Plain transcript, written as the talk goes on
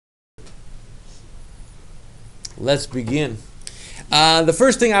let's begin. The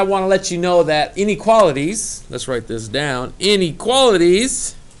first thing I want to let you know that inequalities, let's write this down,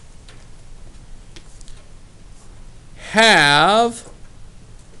 inequalities have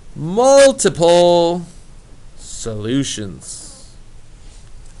multiple solutions.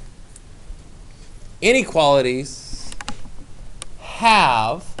 Inequalities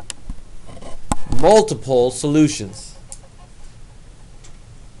have multiple solutions.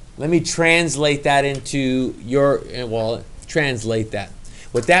 Let me translate that into translate that.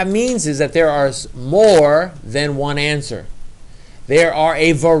 What that means is that there are more than one answer. There are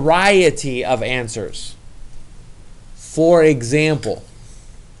a variety of answers. For example,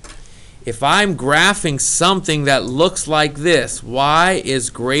 if I'm graphing something that looks like this, y is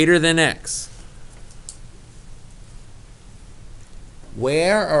greater than x,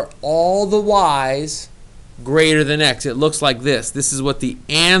 where are all the y's greater than x? It looks like this. This is what the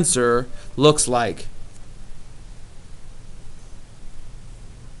answer looks like.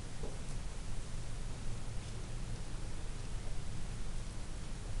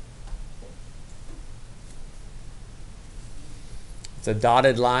 It's a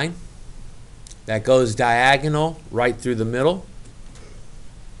dotted line that goes diagonal right through the middle.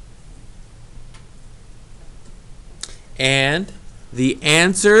 And the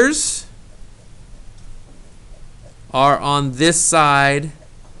answers are on this side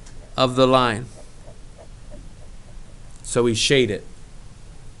of the line. So we shade it.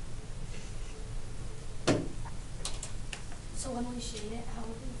 So when we shade it, how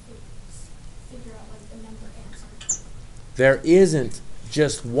would we figure out like the number answer? There isn't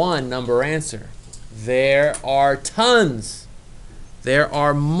just one number answer. There are tons. There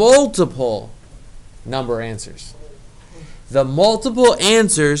are multiple number answers. The multiple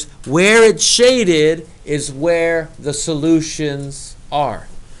answers, where it's shaded, is where the solutions are.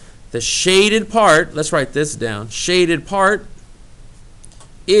 The shaded part, let's write this down. Shaded part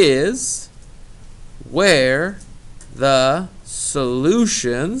is where the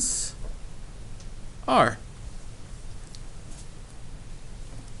solutions are.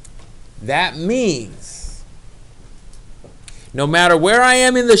 That means no matter where I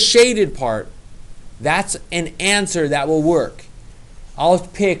am in the shaded part, that's an answer that will work. I'll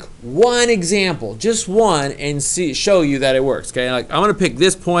pick one example, just one, and show you that it works. Okay, like I'm going to pick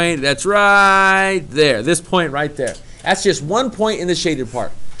this point that's right there, this point right there. That's just one point in the shaded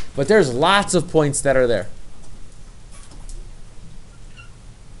part, but there's lots of points that are there.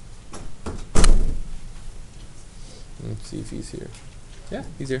 Let's see if he's here. Yeah,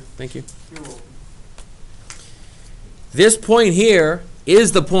 he's here. Thank you. This point here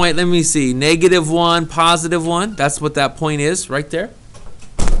is the point, let me see, -1, +1. That's what that point is right there.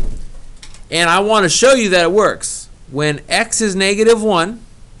 And I want to show you that it works. When x is -1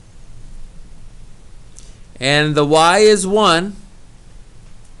 and the y is 1,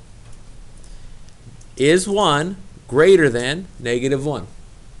 is 1 greater than -1?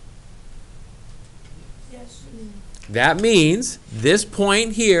 Yes. That means this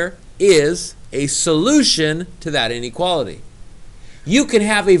point here is a solution to that inequality. You can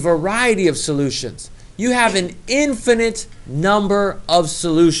have a variety of solutions. You have an infinite number of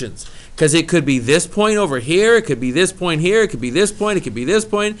solutions because it could be this point over here, it could be this point here, it could be this point, it could be this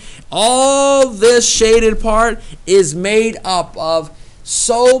point. All this shaded part is made up of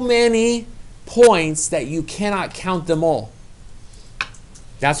so many points that you cannot count them all.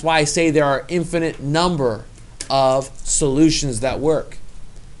 That's why I say there are infinite number of solutions that work.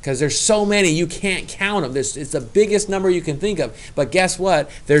 Because there's so many, you can't count them. It's the biggest number you can think of. But guess what?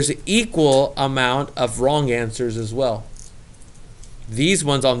 There's an equal amount of wrong answers as well. These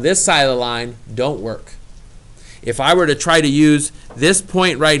ones on this side of the line don't work. If I were to try to use this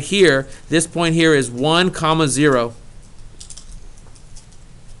point right here, this point here is 1, 0.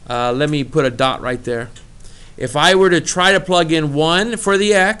 Let me put a dot right there. If I were to try to plug in 1 for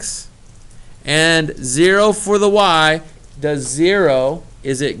the x and 0 for the y, does 0...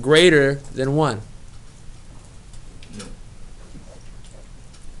 is it greater than 1? No.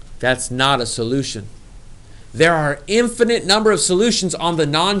 That's not a solution. There are infinite number of solutions on the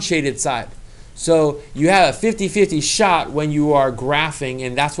non-shaded side. So you have a 50-50 shot when you are graphing,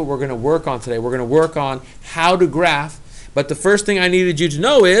 and that's what we're going to work on today. We're going to work on how to graph. But the first thing I needed you to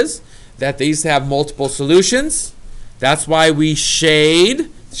know is that these have multiple solutions. That's why we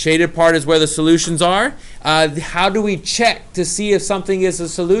shade. The shaded part is where the solutions are. How do we check to see if something is a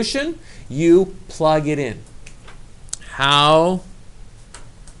solution? You plug it in. How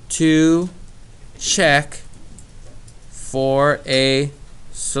to check for a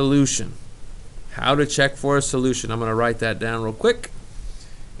solution. How to check for a solution. I'm going to write that down real quick.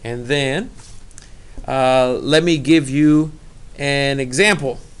 And then Let me give you an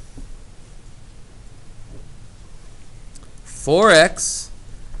example. 4x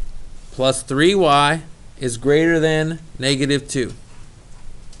plus 3y is greater than negative 2.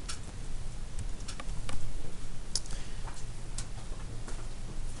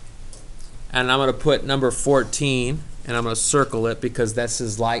 And I'm going to put number 14, and I'm going to circle it because this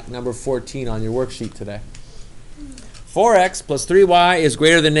is like number 14 on your worksheet today. 4x plus 3y is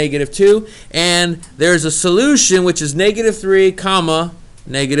greater than negative 2, and there's a solution which is negative 3 comma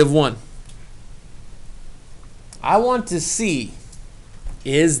negative 1. I want to see,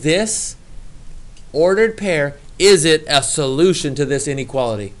 is this ordered pair, is it a solution to this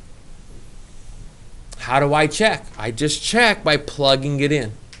inequality? How do I check? I just check by plugging it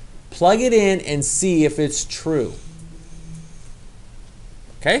in. Plug it in and see if it's true.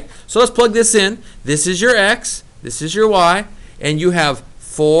 Okay, so let's plug this in. This is your x, this is your y, and you have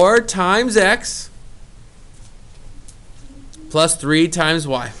 4 times x plus 3 times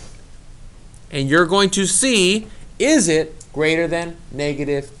y. And you're going to see, is it greater than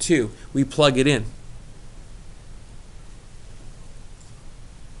negative 2? We plug it in.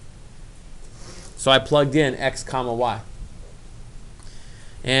 So I plugged in x comma y.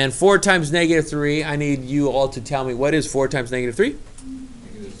 And 4 times negative 3, I need you all to tell me what is 4 times negative 3?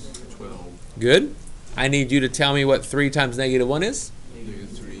 Negative 12. Good. I need you to tell me what 3 times negative 1 is. Negative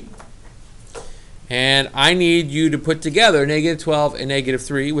 3. And I need you to put together negative 12 and negative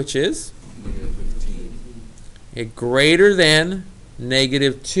 3, which is? Negative 15. It greater than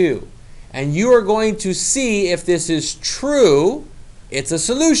negative 2. And you are going to see if this is true, it's a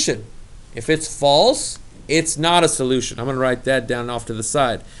solution. If it's false, it's not a solution. I'm going to write that down off to the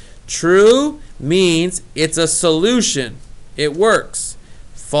side. True means it's a solution. It works.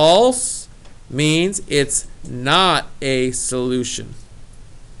 False means it's not a solution.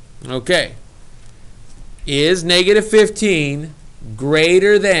 Okay. Is negative 15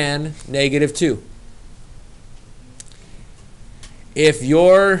 greater than negative 2? If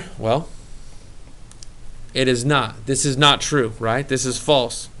you're, well, it is not. This is not true, right? This is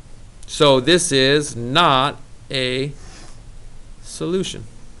false. So this is not a solution.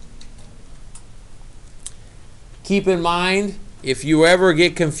 Keep in mind, if you ever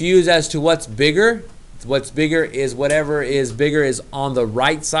get confused as to what's bigger is whatever is bigger is on the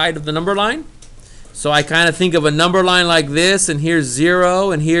right side of the number line. So I kind of think of a number line like this, and here's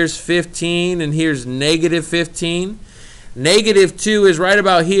 0, and here's 15, and here's negative 15. Negative 2 is right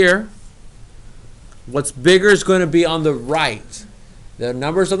about here. What's bigger is going to be on the right. The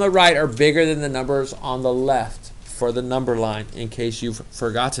numbers on the right are bigger than the numbers on the left for the number line, in case you've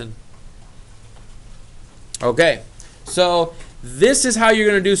forgotten. Okay, so this is how you're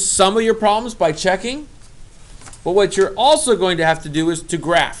going to do some of your problems by checking. But what you're also going to have to do is to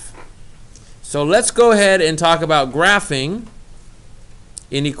graph. So let's go ahead and talk about graphing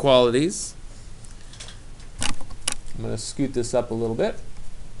inequalities. I'm going to scoot this up a little bit.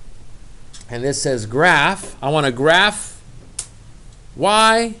 And this says graph. I want to graph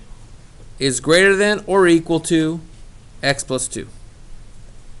y is greater than or equal to x plus 2.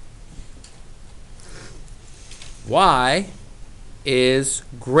 Y is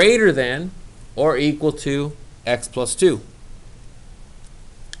greater than or equal to x plus 2.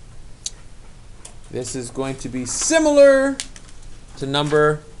 This is going to be similar to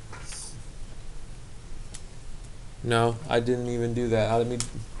number... No, I didn't even do that.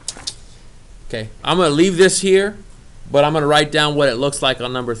 Okay, I'm going to leave this here, but I'm going to write down what it looks like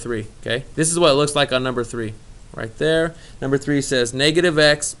on number 3. Okay, this is what it looks like on number 3. Right there. Number 3 says negative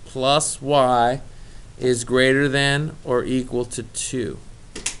x plus y is greater than or equal to 2.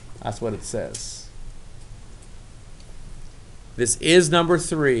 That's what it says. This is number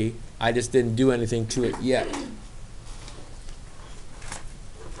 3. I just didn't do anything to it yet.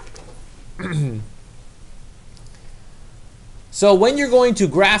 So when you're going to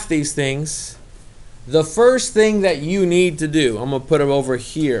graph these things, the first thing that you need to do, I'm going to put it over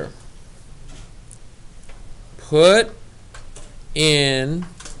here. Put in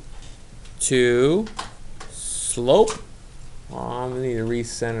to slope. Oh, I'm going to need to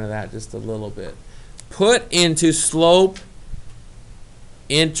recenter that just a little bit. Put into slope,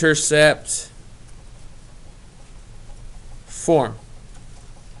 intercept, form.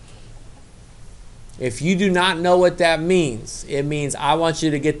 If you do not know what that means, it means I want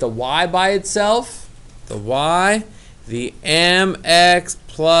you to get the y by itself, the y, the mx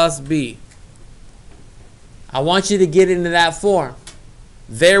plus b. I want you to get into that form.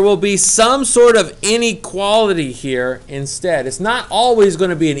 There will be some sort of inequality here instead. It's not always going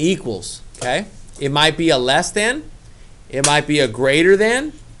to be an equals, okay? It might be a less than, it might be a greater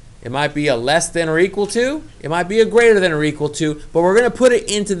than, It might be a less than or equal to. It might be a greater than or equal to. But we're going to put it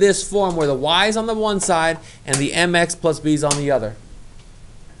into this form where the y is on the one side and the mx plus b is on the other.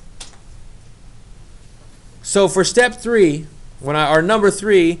 So for step 3, or number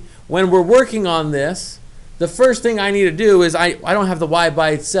 3, when we're working on this, the first thing I need to do is I don't have the y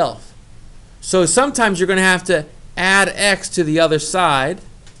by itself. So sometimes you're going to have to add x to the other side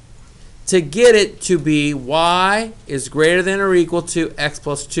to get it to be y is greater than or equal to x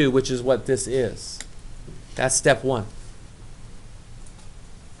plus 2, which is what this is. That's step 1.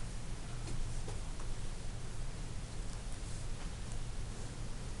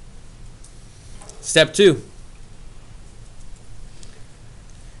 Step 2.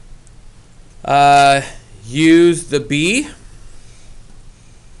 Use the b.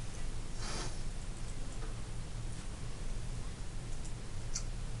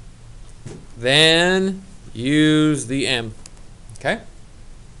 Then use the m. Okay?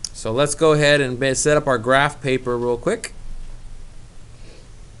 So let's go ahead and set up our graph paper real quick.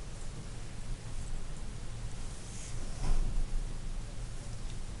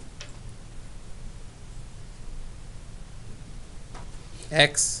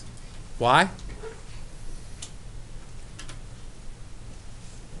 X, y.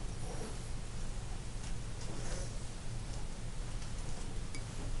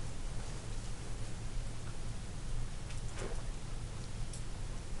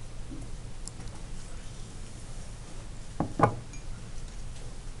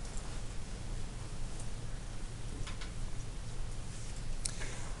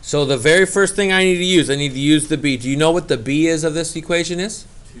 So the very first thing I need to use the b. Do you know what the b is of this equation is?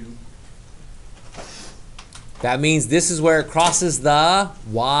 2. That means this is where it crosses the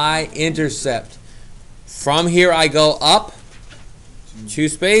y-intercept. From here I go up 2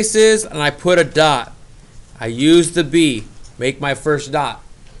 spaces and I put a dot. I use the b, make my first dot.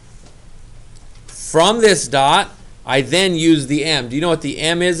 From this dot, I then use the m. Do you know what the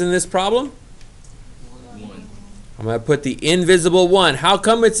m is in this problem? 1. I'm going to put the invisible 1. How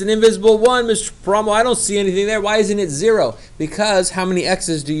come it's an invisible 1, Mr. Paramo? I don't see anything there. Why isn't it 0? Because how many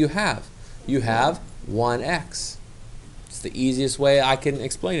x's do you have? You have 1x. It's the easiest way I can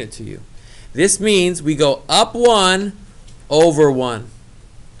explain it to you. This means we go up 1 over 1.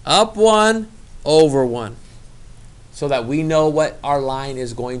 Up 1 over 1. So that we know what our line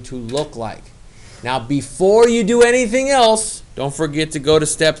is going to look like. Now, before you do anything else, don't forget to go to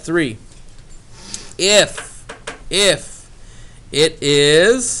step 3. If it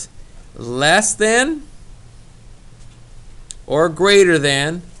is less than or greater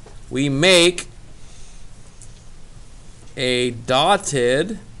than, we make a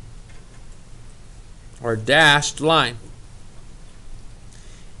dotted or dashed line.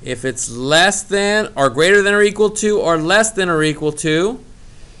 If it's less than or greater than or equal to or less than or equal to,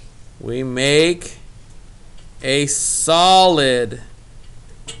 we make a solid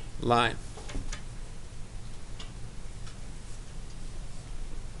line.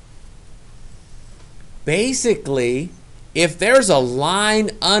 Basically, if there's a line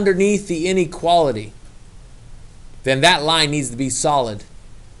underneath the inequality, then that line needs to be solid.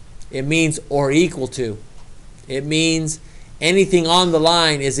 It means or equal to. It means anything on the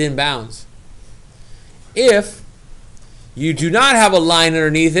line is in bounds. If you do not have a line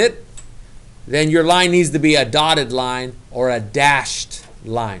underneath it, then your line needs to be a dotted line or a dashed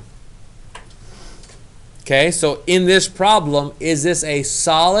line. Okay, so in this problem, is this a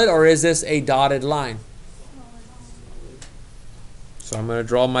solid or is this a dotted line? So I'm going to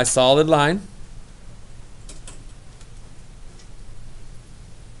draw my solid line.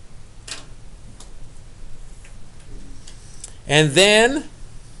 And then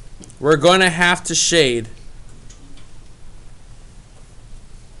we're going to have to shade.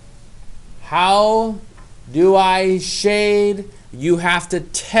 How do I shade? You have to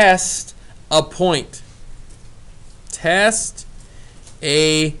test a point. Test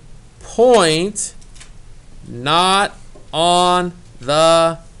a point not on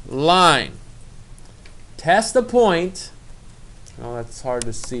the line. Test a point. Oh, that's hard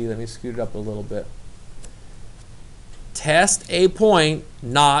to see. Let me scoot it up a little bit. Test a point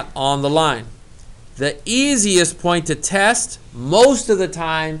not on the line. The easiest point to test most of the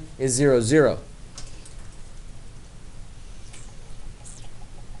time is 0, 0.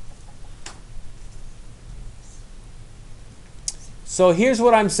 So here's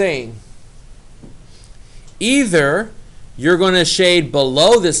what I'm saying. Either you're going to shade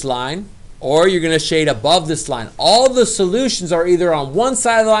below this line or you're going to shade above this line. All the solutions are either on one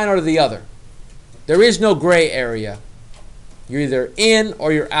side of the line or the other. There is no gray area. You're either in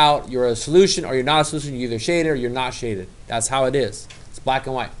or you're out. You're a solution or you're not a solution. You're either shaded or you're not shaded. That's how it is. It's black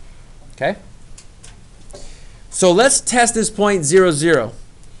and white. Okay? So let's test this point 0, 0.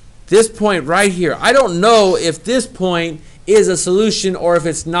 This point right here. I don't know if this point is a solution or if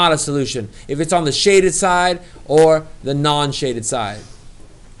it's not a solution. If it's on the shaded side or the non-shaded side.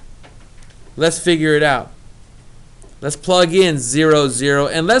 Let's figure it out. Let's plug in 0, 0.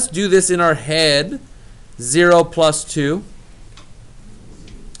 And let's do this in our head. 0 plus 2.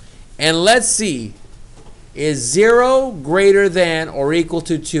 And let's see. Is 0 greater than or equal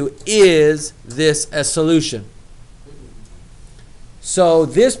to 2? Is this a solution? So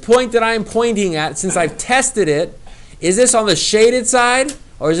this point that I'm pointing at, since I've tested it, is this on the shaded side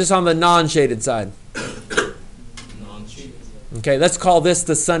or is this on the non-shaded side? Non-shaded. Okay, let's call this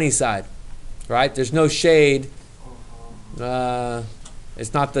the sunny side. Right? There's no shade.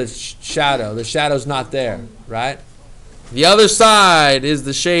 It's not the shadow. The shadow's not there. Right? The other side is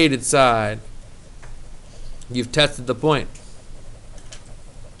the shaded side. You've tested the point.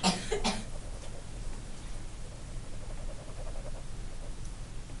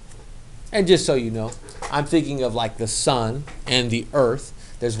 And just so you know, I'm thinking of like the sun and the earth.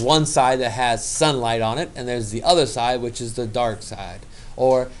 There's one side that has sunlight on it, and there's the other side, which is the dark side.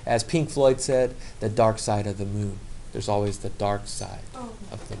 Or, as Pink Floyd said, the dark side of the moon. There's always the dark side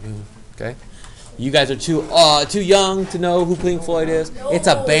of the moon. Okay? You guys are too young to know who Pink Floyd is. It's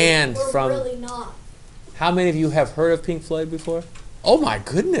a band from... Really not. How many of you have heard of Pink Floyd before? Oh my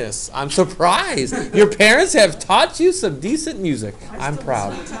goodness, I'm surprised. Your parents have taught you some decent music. I'm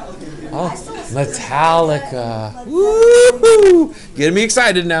proud. Oh, Metallica. Woo-hoo! Getting me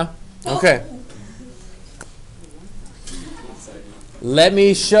excited now. Okay. Let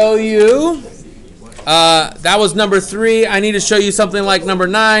me show you. That was number 3. I need to show you something like number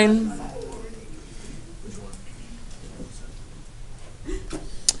 9.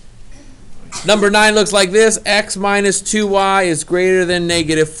 Number 9 looks like this. X minus 2y is greater than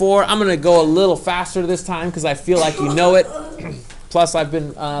negative 4. I'm going to go a little faster this time because I feel like you know it. Plus, I've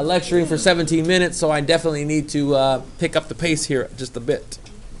been lecturing for 17 minutes, so I definitely need to pick up the pace here just a bit.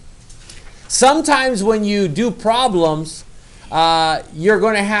 Sometimes when you do problems, you're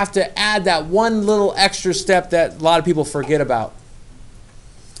going to have to add that one little extra step that a lot of people forget about.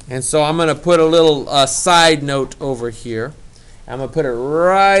 And so I'm going to put a little side note over here. I'm going to put it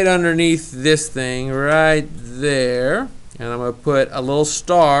right underneath this thing right there. And I'm going to put a little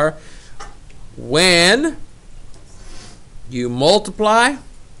star. When you multiply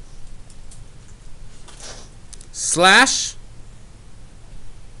slash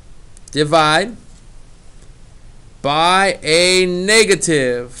divide by a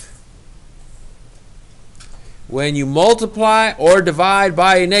negative. When you multiply or divide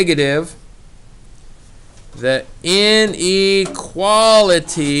by a negative, the inequality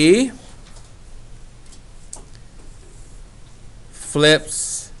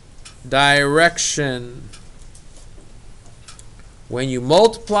flips direction. When you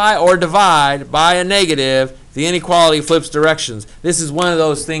multiply or divide by a negative, the inequality flips directions. This is one of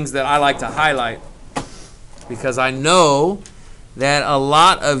those things that I like to highlight because I know that a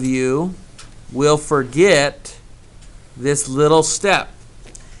lot of you will forget this little step.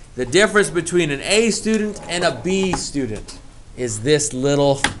 The difference between an A student and a B student is this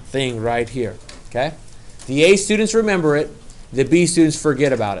little thing right here. Okay? The A students remember it. The B students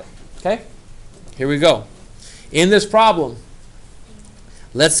forget about it. Okay? Here we go. In this problem,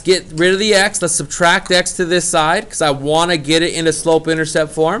 let's get rid of the x. Let's subtract x to this side because I want to get it into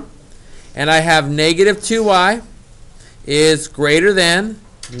slope-intercept form. And I have negative 2y is greater than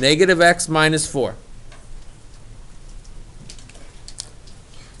negative x minus 4.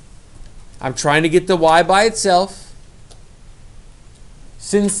 I'm trying to get the y by itself.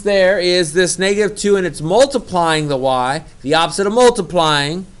 Since there is this negative 2 and it's multiplying the y, the opposite of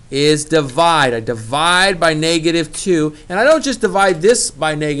multiplying is divide. I divide by negative 2. And I don't just divide this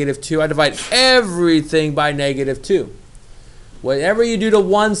by negative 2. I divide everything by negative 2. Whatever you do to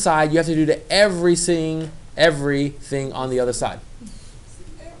one side, you have to do to everything on the other side.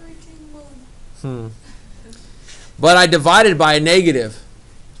 But I divided by a negative.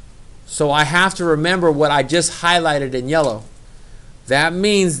 So I have to remember what I just highlighted in yellow. That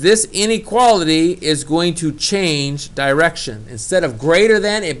means this inequality is going to change direction. Instead of greater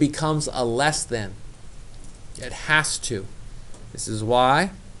than, it becomes a less than. It has to. This is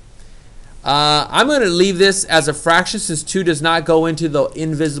why. I'm going to leave this as a fraction since 2 does not go into the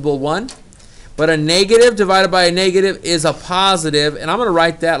invisible 1. But a negative divided by a negative is a positive. And I'm going to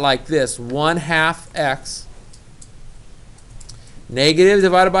write that like this. 1/2 x. Negative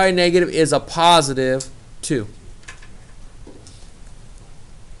divided by a negative is a positive 2.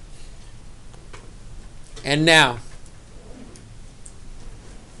 And now,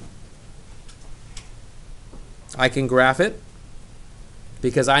 I can graph it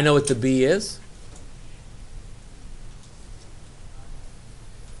because I know what the B is.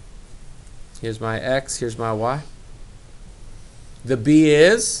 Here's my X, here's my Y. The B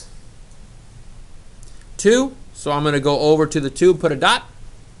is 2, so I'm going to go over to the 2, put a dot.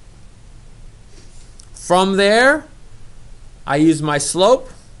 From there, I use my slope.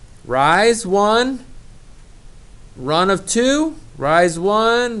 Rise 1, run of 2, rise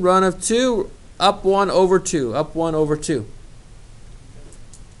 1, run of 2, up 1 over 2, up 1 over 2.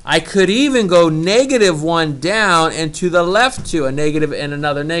 I could even go -1 down and to the left 2, a negative and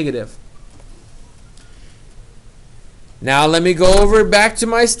another negative. Now let me go over back to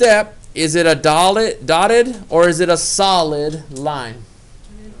my step. Is it a dotted or is it a solid line?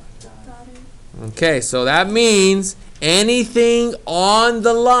 Okay, so that means anything on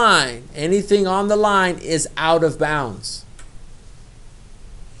the line is out of bounds.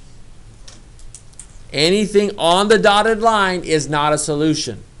 Anything on the dotted line is not a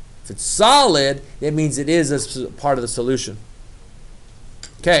solution. If it's solid, it means it is a part of the solution.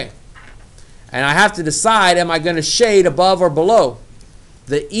 Okay. And I have to decide, am I going to shade above or below?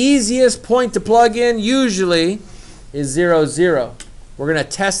 The easiest point to plug in usually is 0, 0. We're going to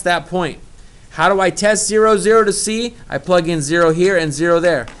test that point. How do I test 0, 0 to see? I plug in 0 here and 0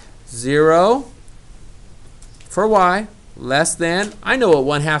 there. 0 for y less than, I know what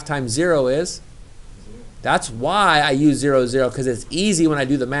 1/2 times 0 is. That's why I use 0, 0, because it's easy when I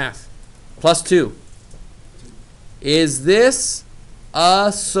do the math. Plus 2. Is this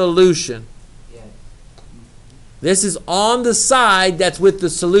a solution? This is on the side that's with the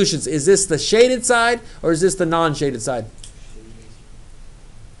solutions. Is this the shaded side or is this the non-shaded side?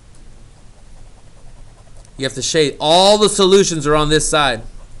 You have to shade. All the solutions are on this side.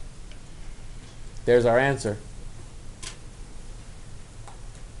 There's our answer.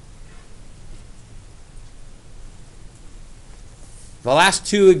 The last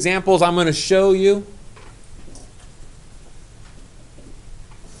 2 examples I'm going to show you.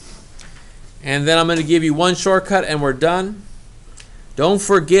 And then I'm going to give you one shortcut and we're done. Don't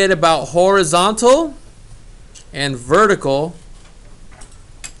forget about horizontal and vertical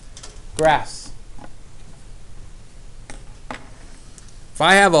graphs. If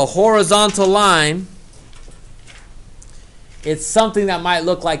I have a horizontal line, it's something that might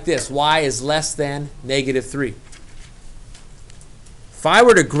look like this. Y is less than -3. If I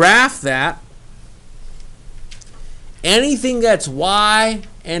were to graph that, anything that's Y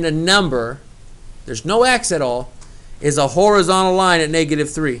and a number, there's no X at all, is a horizontal line at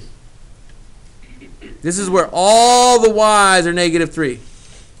 -3. This is where all the Y's are -3.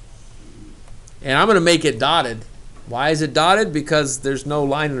 And I'm going to make it dotted. Why is it dotted? Because there's no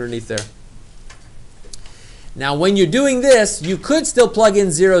line underneath there. Now when you're doing this, you could still plug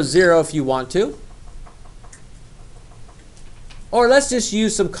in 0, 0 if you want to. Or let's just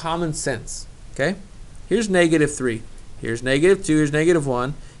use some common sense. Okay? Here's -3. Here's -2. Here's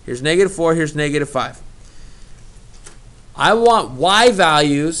 -1. Here's -4. Here's -5. I want Y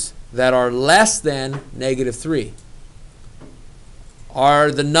values that are less than -3.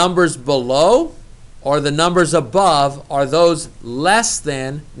 Are the numbers below or the numbers above, are those less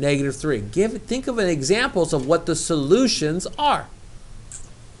than -3? Think of examples of what the solutions are.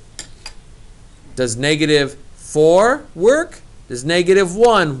 Does -4 work? Does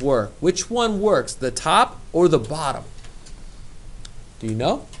 -1 work? Which one works, the top or the bottom? Do you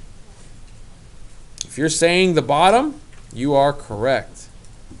know? If you're saying the bottom, you are correct.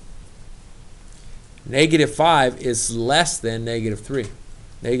 -5 is less than -3.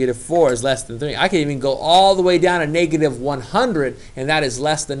 -4 is less than 3. I can even go all the way down to -100, and that is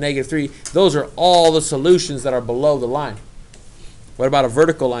less than -3. Those are all the solutions that are below the line. What about a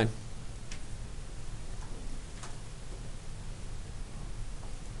vertical line?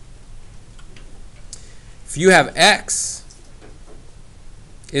 If you have X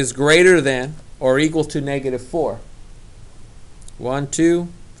is greater than or equal to -4. 1, 2,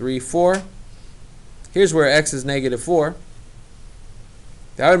 3, 4. Here's where X is -4.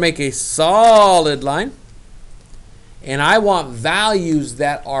 That would make a solid line. And I want values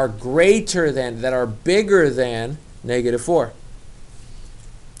that are greater than, that are bigger than -4.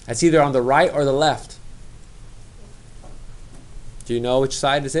 That's either on the right or the left. Do you know which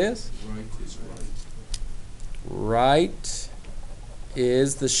side this is? Right is right. Right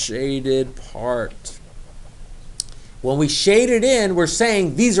is the shaded part. When we shade it in, we're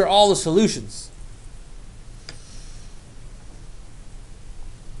saying these are all the solutions.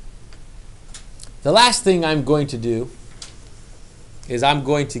 The last thing I'm going to do is I'm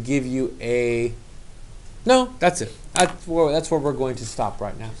going to give you a... No, that's it. That's where we're going to stop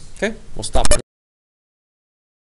right now. Okay? We'll stop.